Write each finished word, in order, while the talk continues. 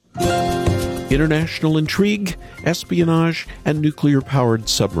international intrigue, espionage, and nuclear-powered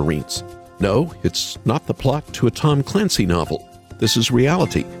submarines. No, it's not the plot to a Tom Clancy novel. This is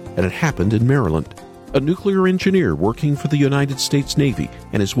reality, and it happened in Maryland. A nuclear engineer working for the United States Navy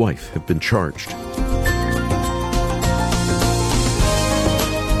and his wife have been charged.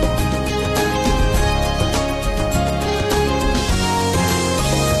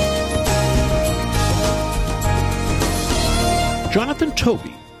 Jonathan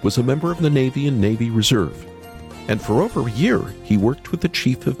Toby was a member of the Navy and Navy Reserve, and for over a year he worked with the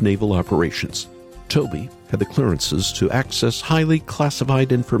Chief of Naval Operations. Toby had the clearances to access highly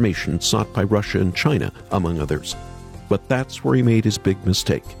classified information sought by Russia and China, among others. But that's where he made his big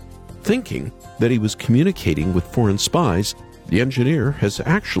mistake. Thinking that he was communicating with foreign spies, the engineer has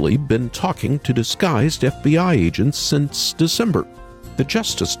actually been talking to disguised FBI agents since December. The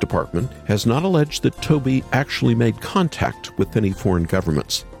Justice Department has not alleged that Toby actually made contact with any foreign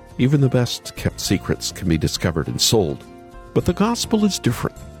governments. Even the best-kept secrets can be discovered and sold. But the gospel is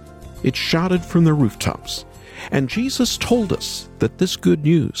different. It's shouted from the rooftops. And Jesus told us that this good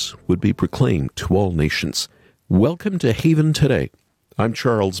news would be proclaimed to all nations. Welcome to Haven Today. I'm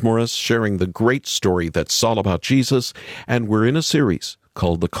Charles Morris, sharing the great story that's all about Jesus, and we're in a series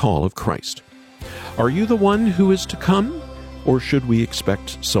called The Call of Christ. Are you the one who is to come? Or should we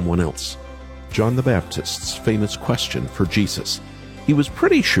expect someone else? John the Baptist's famous question for Jesus. He was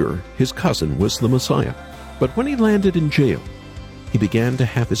pretty sure his cousin was the Messiah, but when he landed in jail, he began to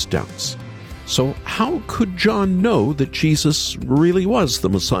have his doubts. So how could John know that Jesus really was the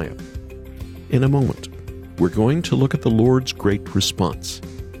Messiah? In a moment, we're going to look at the Lord's great response.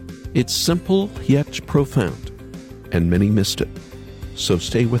 It's simple yet profound, and many missed it. So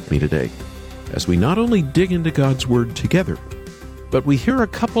stay with me today as we not only dig into God's Word together, but we hear a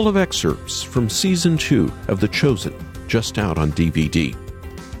couple of excerpts from Season 2 of The Chosen, just out on DVD.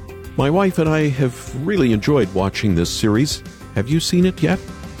 My wife and I have really enjoyed watching this series. Have you seen it yet?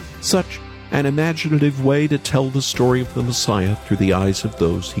 Such an imaginative way to tell the story of the Messiah through the eyes of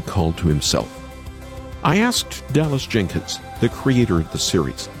those he called to himself. I asked Dallas Jenkins, the creator of the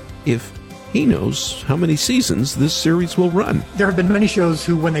series, if he knows how many seasons this series will run. There have been many shows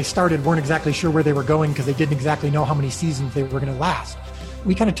who, when they started, weren't exactly sure where they were going because they didn't exactly know how many seasons they were going to last.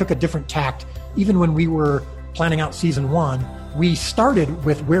 We kind of took a different tact. Even when we were planning out season 1, we started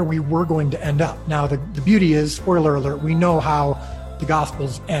with where we were going to end up. Now, the beauty is, spoiler alert, we know how the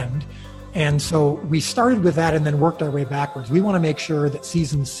Gospels end. And so we started with that and then worked our way backwards. We want to make sure that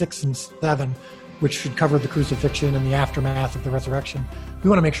seasons 6 and 7, which should cover the crucifixion and the aftermath of the resurrection, we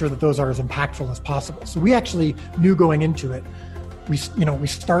want to make sure that those are as impactful as possible. So we actually knew going into it, we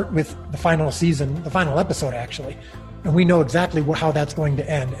start with the final season, the final episode actually, and we know exactly how that's going to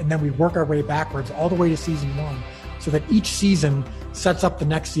end. And then we work our way backwards all the way to season 1 so that each season sets up the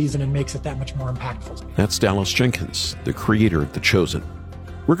next season and makes it that much more impactful. That's Dallas Jenkins, the creator of The Chosen.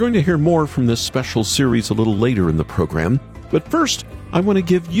 We're going to hear more from this special series a little later in the program, but first, I want to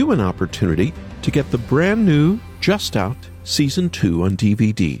give you an opportunity to get the brand new, just out, Season 2 on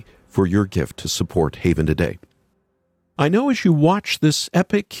DVD for your gift to support Haven Today. I know as you watch this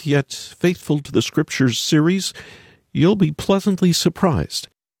epic yet faithful to the Scriptures series, you'll be pleasantly surprised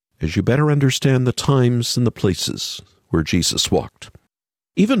as you better understand the times and the places where Jesus walked.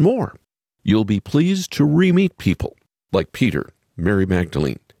 Even more, you'll be pleased to re-meet people like Peter, Mary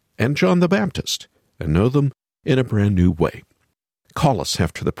Magdalene, and John the Baptist, and know them in a brand new way. Call us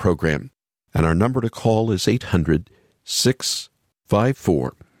after the program, and our number to call is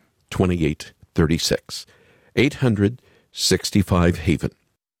 800-654-2836, 800-65-HAVEN.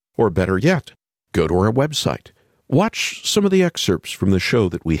 Or better yet, go to our website, watch some of the excerpts from the show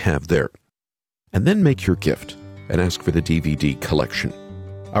that we have there, and then make your gift and ask for the DVD collection.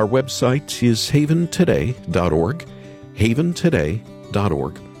 Our website is haventoday.org,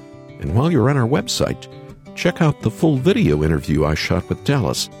 haventoday.org. And while you're on our website, check out the full video interview I shot with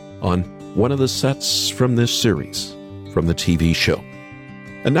Dallas on one of the sets from this series, from the TV show.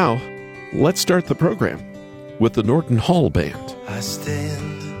 And now, let's start the program with the Norton Hall Band. I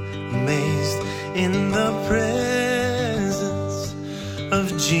stand amazed in the presence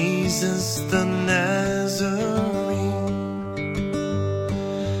of Jesus the Nazarene,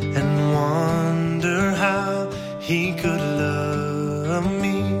 and wonder how he could love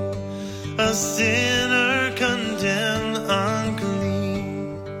me, a sinner condemned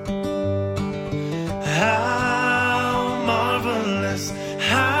unclean. How marvelous,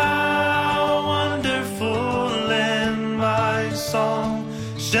 how wonderful, and my song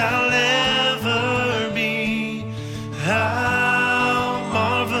shall ever be. How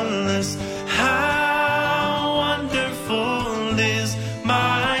marvelous, how wonderful is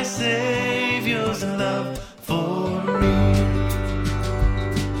my Savior.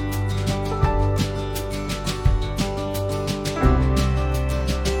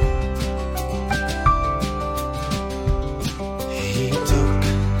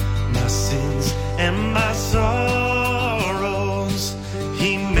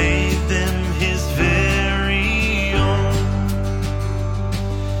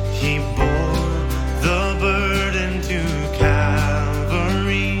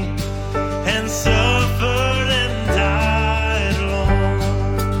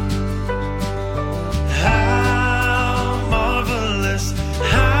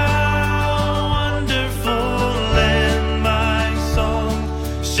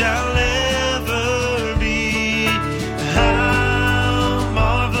 shall ever be. How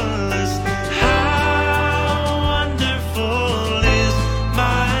marvelous, how wonderful is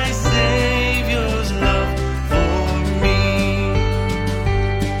my Savior's love for me.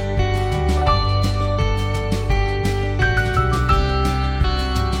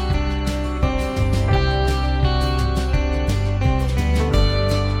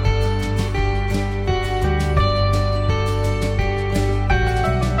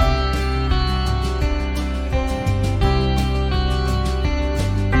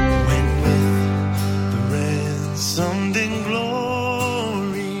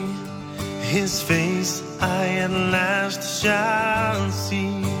 His face I at last shall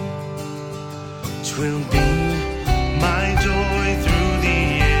see. 'Twill be my joy through the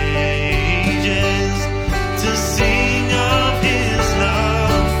ages to sing of His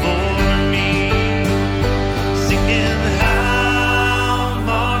love for me, singing how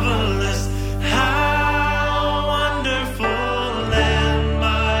marvelous, how wonderful, and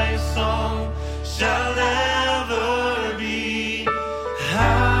my song shall ever be.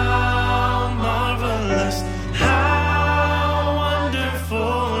 How marvelous, how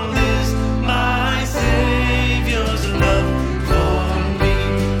wonderful is my Savior's love for me,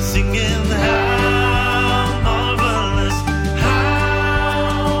 singing how marvelous, how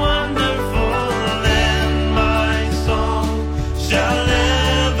wonderful, and my song shall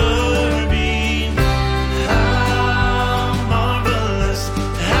ever be. How marvelous,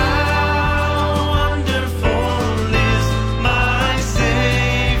 how wonderful is my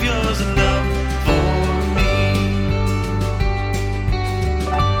Savior's love for me.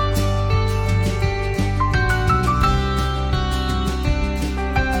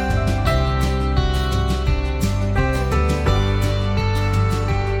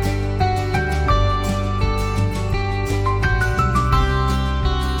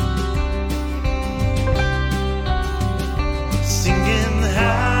 Singing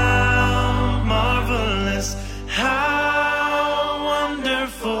how marvelous, how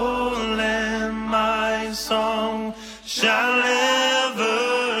wonderful, and my song shall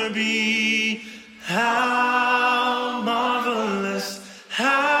ever be. How marvelous,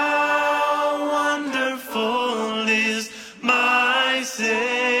 how wonderful is my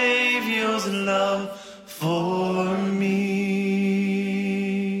Savior's love for me.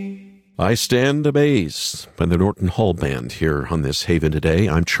 I stand amazed by the Norton Hall Band here on this Haven Today.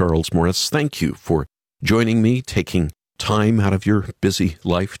 I'm Charles Morris. Thank you for joining me, taking time out of your busy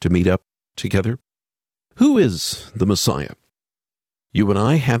life to meet up together. Who is the Messiah? You and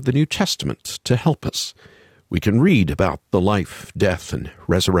I have the New Testament to help us. We can read about the life, death, and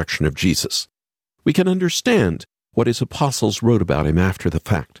resurrection of Jesus. We can understand what his apostles wrote about him after the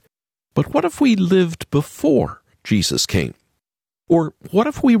fact. But what if we lived before Jesus came? Or what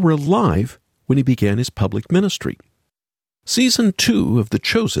if we were alive when he began his public ministry? Season 2 of The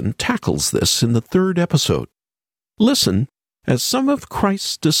Chosen tackles this in the 3rd episode. Listen as some of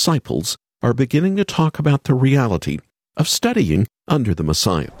Christ's disciples are beginning to talk about the reality of studying under the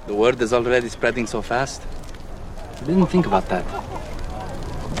Messiah. The word is already spreading so fast. I didn't think about that.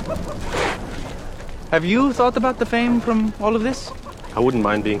 Have you thought about the fame from all of this? I wouldn't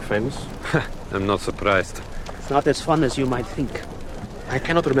mind being famous. I'm not surprised. It's not as fun as you might think. I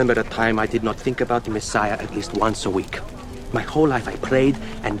cannot remember a time I did not think about the Messiah at least once a week. My whole life I prayed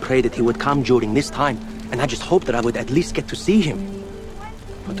and prayed that he would come during this time, and I just hoped that I would at least get to see him.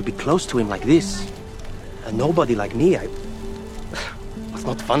 But to be close to him like this, and nobody like me, what's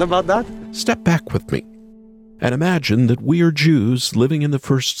not fun about that? Step back with me and imagine that we are Jews living in the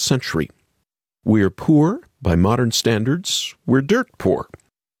 1st century. We are poor by modern standards. We're dirt poor.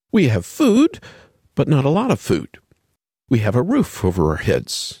 We have food, but not a lot of food. We have a roof over our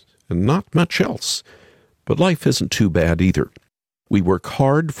heads, and not much else. But life isn't too bad either. We work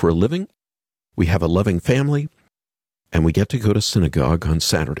hard for a living, we have a loving family, and we get to go to synagogue on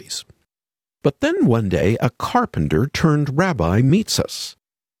Saturdays. But then one day, a carpenter turned rabbi meets us,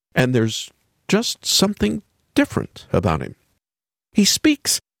 and there's just something different about him. He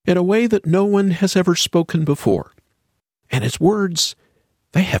speaks in a way that no one has ever spoken before, and his words,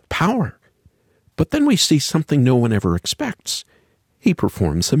 they have power. But then we see something no one ever expects. He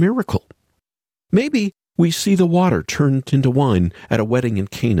performs a miracle. Maybe we see the water turned into wine at a wedding in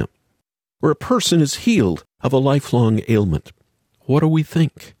Cana, or a person is healed of a lifelong ailment. What do we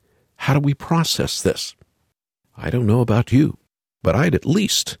think? How do we process this? I don't know about you, but I'd at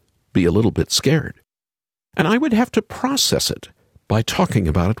least be a little bit scared. And I would have to process it by talking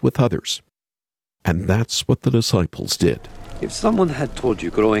about it with others. And that's what the disciples did. If someone had told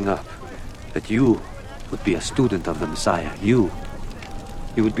you growing up that you would be a student of the Messiah, you,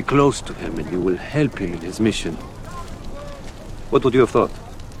 You will be close to him and you will help him in his mission. What would you have thought?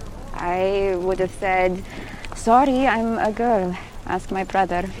 I would have said, sorry, I'm a girl. Ask my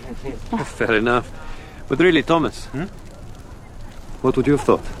brother. Fair enough. But really, Thomas, what would you have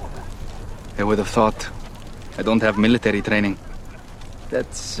thought? I would have thought I don't have military training.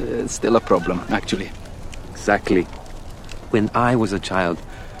 That's still a problem, actually. Exactly. When I was a child,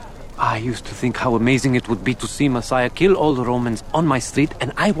 I used to think how amazing it would be to see Messiah kill all the Romans on my street,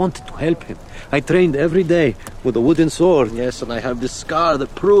 and I wanted to help him. I trained every day with a wooden sword. Yes, and I have this scar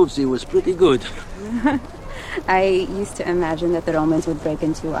that proves he was pretty good. I used to imagine that the Romans would break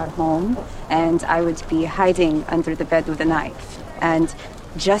into our home, and I would be hiding under the bed with a knife. And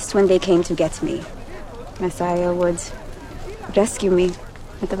just when they came to get me, Messiah would rescue me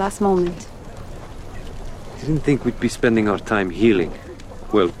at the last moment. I didn't think we'd be spending our time healing.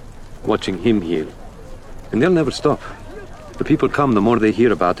 Well, watching him heal. And they'll never stop. The people come, the more they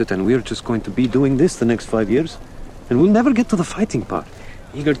hear about it, and we're just going to be doing this the next 5 years. And we'll never get to the fighting part.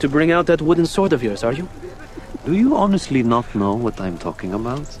 Eager to bring out that wooden sword of yours, are you? Do you honestly not know what I'm talking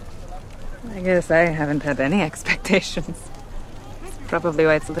about? I guess I haven't had any expectations. It's probably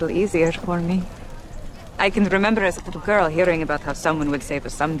why it's a little easier for me. I can remember as a little girl hearing about how someone would save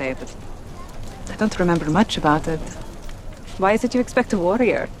us someday, but I don't remember much about it. Why is it you expect a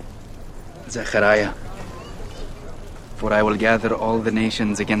warrior? Zechariah. For I will gather all the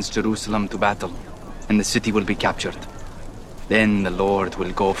nations against Jerusalem to battle, and the city will be captured. Then the Lord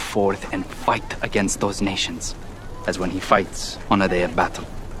will go forth and fight against those nations, as when he fights on a day of battle.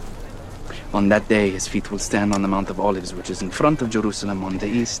 On that day, his feet will stand on the Mount of Olives, which is in front of Jerusalem on the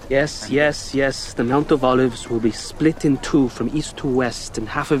east. Yes. The Mount of Olives will be split in two from east to west, and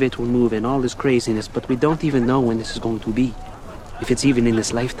half of it will move in all this craziness, but we don't even know when this is going to be. If it's even in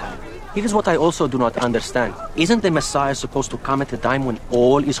this lifetime. Here's what I also do not understand. Isn't the Messiah supposed to come at a time when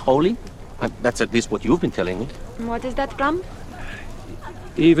all is holy? That's at least what you've been telling me. What is that from?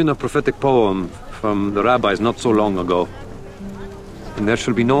 Even a prophetic poem from the rabbis not so long ago. And there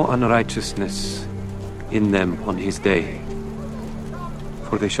shall be no unrighteousness in them on his day.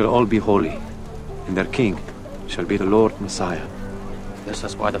 For they shall all be holy, and their king shall be the Lord Messiah. Yes,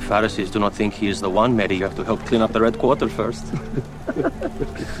 that's why the Pharisees do not think he is the one. Maybe you have to help clean up the Red Quarter first.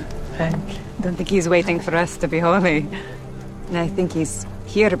 I don't think he's waiting for us to be holy. I think he's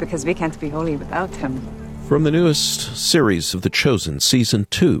here because we can't be holy without him. From the newest series of The Chosen, Season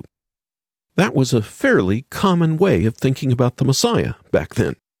 2. That was a fairly common way of thinking about the Messiah back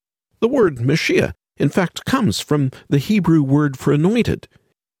then. The word Mashiach, in fact, comes from the Hebrew word for anointed.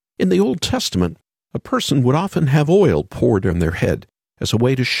 In the Old Testament, a person would often have oil poured on their head as a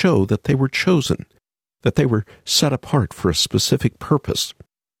way to show that they were chosen, that they were set apart for a specific purpose.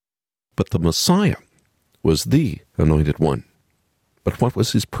 But the Messiah was the anointed one. But what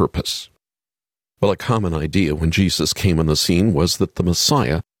was his purpose? Well, a common idea when Jesus came on the scene was that the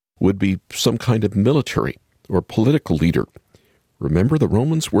Messiah would be some kind of military or political leader. Remember, the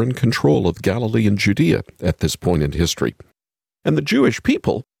Romans were in control of Galilee and Judea at this point in history. And the Jewish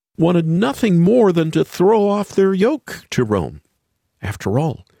people wanted nothing more than to throw off their yoke to Rome. After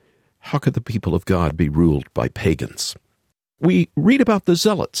all, how could the people of God be ruled by pagans? We read about the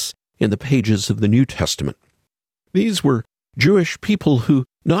Zealots in the pages of the New Testament. These were Jewish people who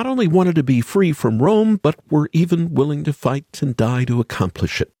not only wanted to be free from Rome, but were even willing to fight and die to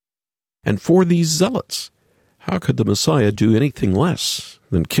accomplish it. And for these Zealots, how could the Messiah do anything less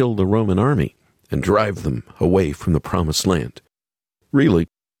than kill the Roman army and drive them away from the Promised Land? Really,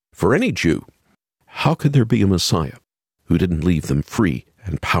 for any Jew, how could there be a Messiah who didn't leave them free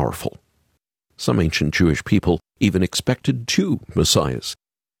and powerful? Some ancient Jewish people even expected two Messiahs.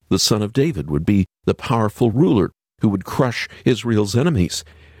 The son of David would be the powerful ruler who would crush Israel's enemies,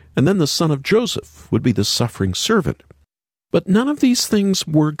 and then the son of Joseph would be the suffering servant. But none of these things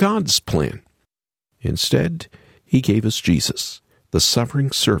were God's plan. Instead, he gave us Jesus, the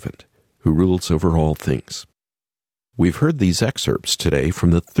suffering servant who rules over all things. We've heard these excerpts today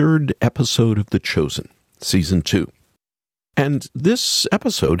from the 3rd episode of The Chosen, Season 2. And this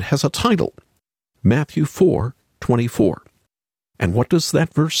episode has a title, Matthew 4:24. And what does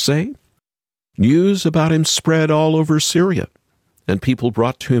that verse say? News about him spread all over Syria, and people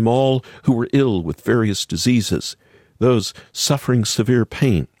brought to him all who were ill with various diseases, those suffering severe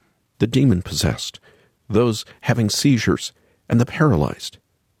pain, the demon-possessed, those having seizures, and the paralyzed,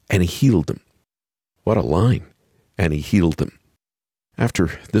 and he healed them. What a line! And he healed them.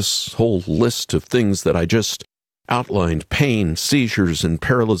 After this whole list of things that I just outlined, pain, seizures, and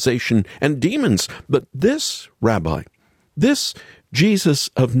paralyzation, and demons, but this rabbi, this Jesus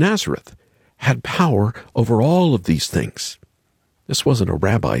of Nazareth, had power over all of these things. This wasn't a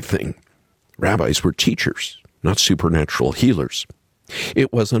rabbi thing. Rabbis were teachers, not supernatural healers.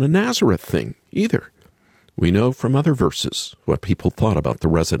 It wasn't a Nazareth thing either. We know from other verses what people thought about the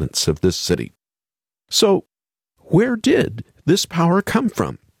residents of this city. So, where did this power come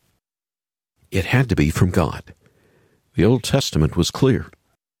from? It had to be from God. The Old Testament was clear.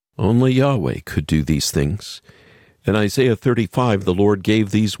 Only Yahweh could do these things. In Isaiah 35, the Lord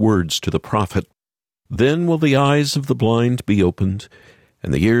gave these words to the prophet, "Then will the eyes of the blind be opened,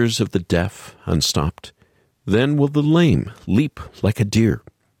 and the ears of the deaf unstopped. Then will the lame leap like a deer,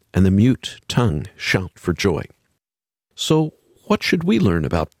 and the mute tongue shout for joy." So, what should we learn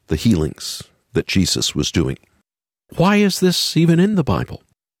about the healings that Jesus was doing? Why is this even in the Bible?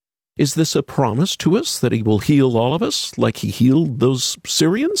 Is this a promise to us that he will heal all of us like he healed those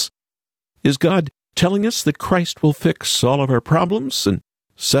Syrians? Is God telling us that Christ will fix all of our problems and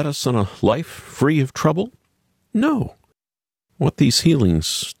set us on a life free of trouble? No. What these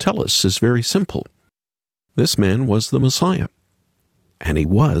healings tell us is very simple. This man was the Messiah, and he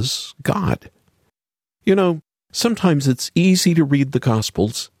was God. You know, sometimes it's easy to read the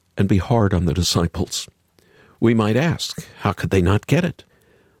Gospels and be hard on the disciples. We might ask, how could they not get it?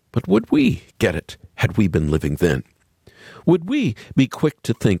 But would we get it had we been living then? Would we be quick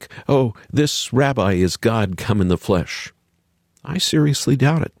to think, oh, this rabbi is God come in the flesh? I seriously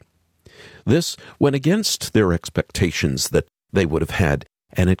doubt it. This went against their expectations that they would have had,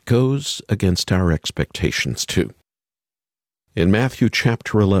 and it goes against our expectations too. In Matthew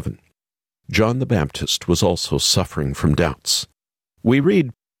chapter 11, John the Baptist was also suffering from doubts. We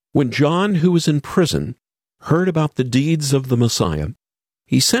read, "When John, who was in prison, heard about the deeds of the Messiah,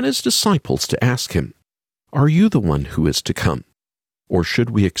 he sent his disciples to ask him, 'Are you the one who is to come, or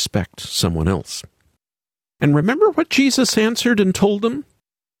should we expect someone else?' And remember what Jesus answered and told them?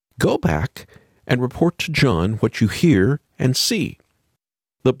 'Go back and report to John what you hear and see.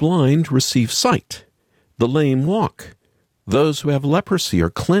 The blind receive sight, the lame walk, those who have leprosy are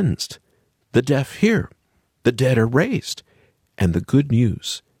cleansed, the deaf hear, the dead are raised, and the good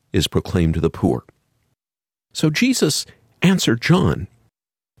news is proclaimed to the poor.'" So Jesus answered John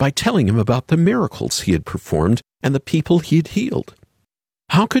by telling him about the miracles he had performed and the people he had healed.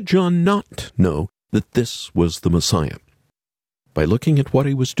 How could John not know that this was the Messiah? By looking at what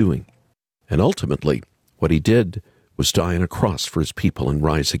he was doing. And ultimately, what he did was die on a cross for his people and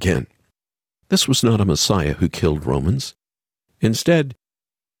rise again. This was not a Messiah who killed Romans. Instead,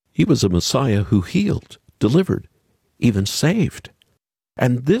 he was a Messiah who healed, delivered, even saved.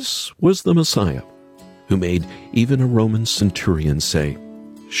 And this was the Messiah who made even a Roman centurion say,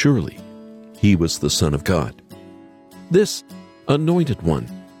 "Surely he was the Son of God." This anointed one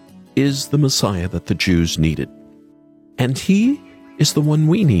is the Messiah that the Jews needed. And he is the one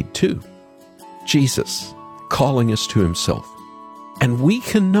we need too. Jesus, calling us to himself. And we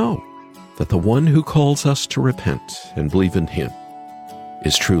can know that the one who calls us to repent and believe in him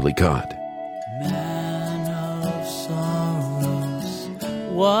is truly God. Man of sorrows,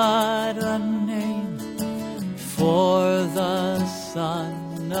 what a name for the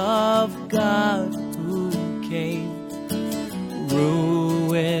Son of God who came,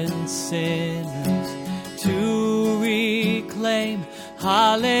 ruined sinners to reclaim.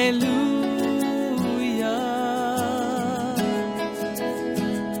 Hallelujah.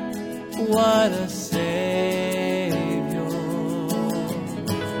 What a Savior.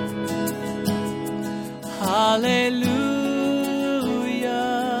 Hallelujah.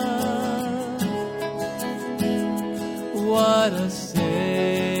 What a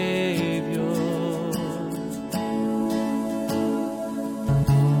Savior.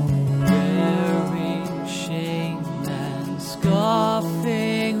 Bearing shame and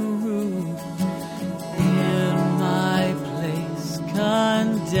scoffing rude, in my place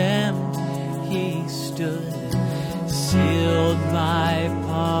condemned he stood, sealed my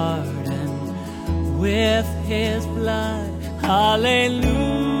pardon with his blood. Hallelujah.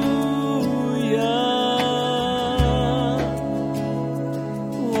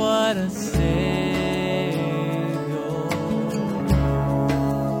 What a Savior.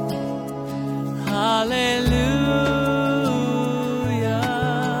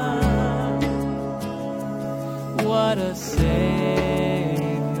 Hallelujah. What a Savior.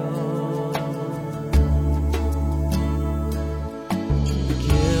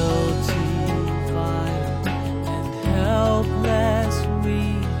 Guilty, vile, and helpless we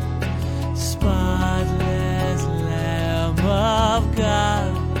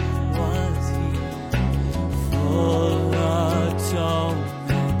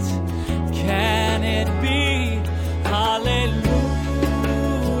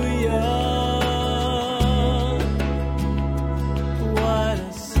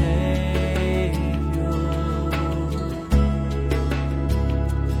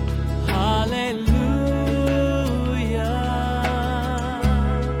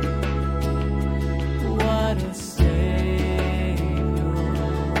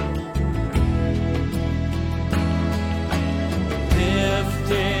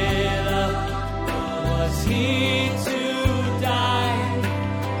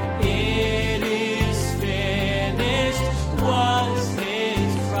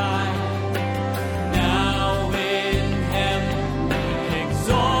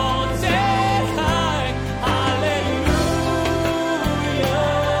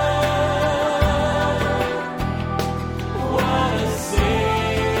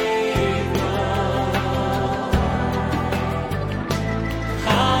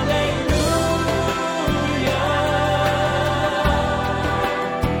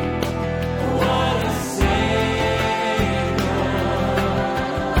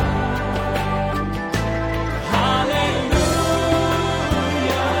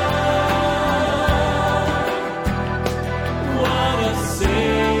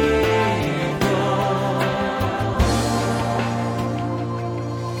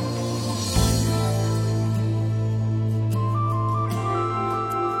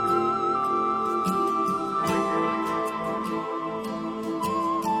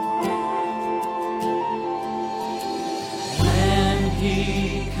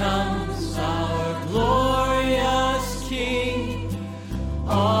He comes, our glorious King,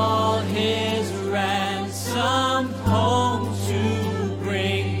 all his ransom home to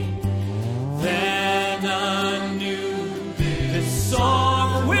bring. Then anew this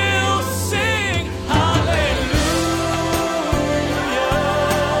song will sing, hallelujah.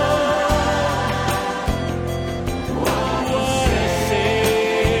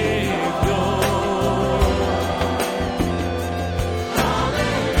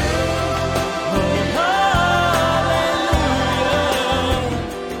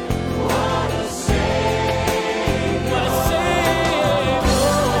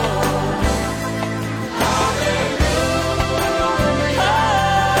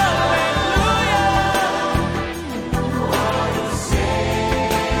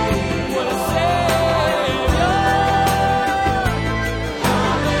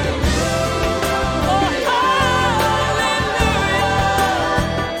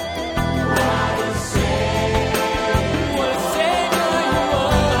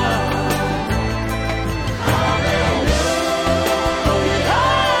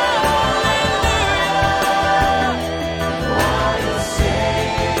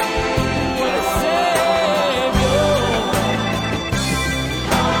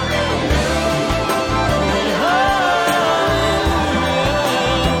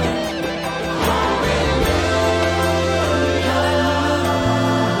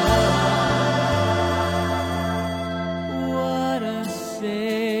 What a Savior. What a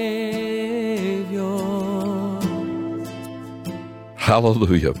Savior.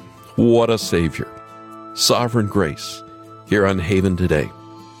 Hallelujah. What a Savior. Sovereign grace here on Haven Today,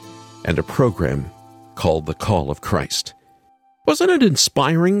 and a program called The Call of Christ. Wasn't it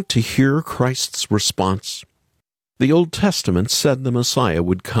inspiring to hear Christ's response? The Old Testament said the Messiah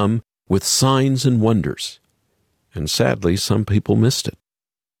would come with signs and wonders, and sadly some people missed it.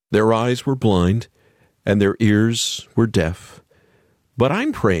 Their eyes were blind, and their ears were deaf. But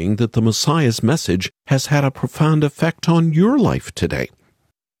I'm praying that the Messiah's message has had a profound effect on your life today,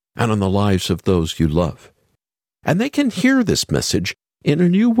 and on the lives of those you love. And they can hear this message in a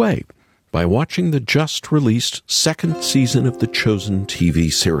new way by watching the just-released second season of The Chosen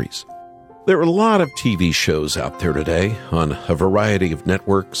TV series. There are a lot of TV shows out there today on a variety of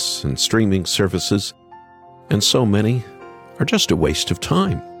networks and streaming services, and so many are just a waste of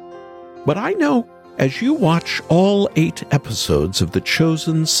time. But I know as you watch all 8 episodes of The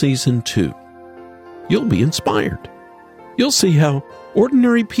Chosen Season 2, you'll be inspired. You'll see how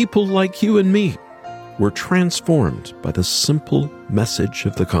ordinary people like you and me were transformed by the simple message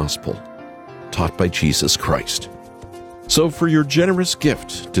of the gospel taught by Jesus Christ. So for your generous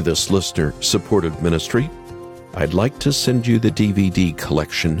gift to this listener-supported ministry, I'd like to send you the DVD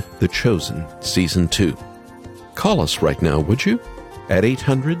collection, The Chosen Season 2. Call us right now, would you? At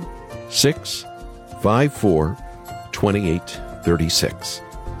 800-654-2836.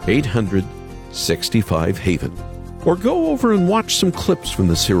 800-65-HAVEN. Or go over and watch some clips from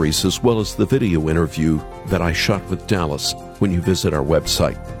the series as well as the video interview that I shot with Dallas when you visit our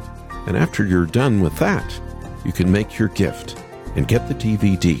website. And after you're done with that, you can make your gift and get the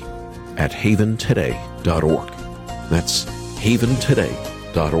DVD at haventoday.org. That's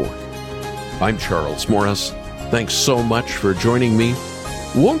haventoday.org. I'm Charles Morris. Thanks so much for joining me.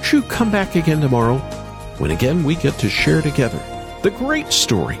 Won't you come back again tomorrow when again we get to share together the great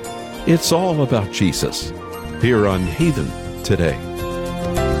story? It's all about Jesus here on Haven Today.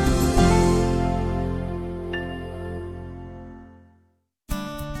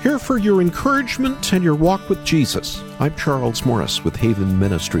 Here for your encouragement and your walk with Jesus, I'm Charles Morris with Haven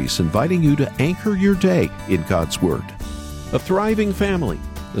Ministries, inviting you to anchor your day in God's Word. A thriving family,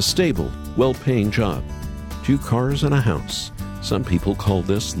 a stable, well-paying job, 2 cars and a house. Some people call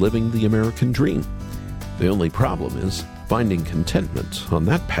this living the American dream. The only problem is finding contentment on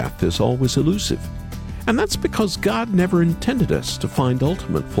that path is always elusive. And that's because God never intended us to find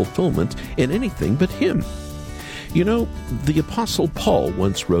ultimate fulfillment in anything but Him. You know, the Apostle Paul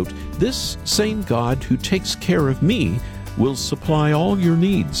once wrote, "This same God who takes care of me will supply all your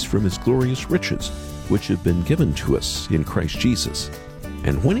needs from His glorious riches, which have been given to us in Christ Jesus."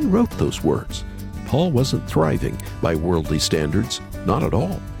 And when he wrote those words, Paul wasn't thriving by worldly standards, not at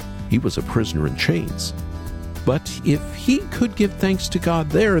all. He was a prisoner in chains. But if he could give thanks to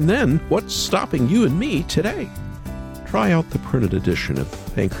God there and then, what's stopping you and me today? Try out the printed edition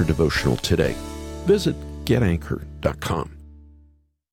of Anchor Devotional today. Visit getanchor.com.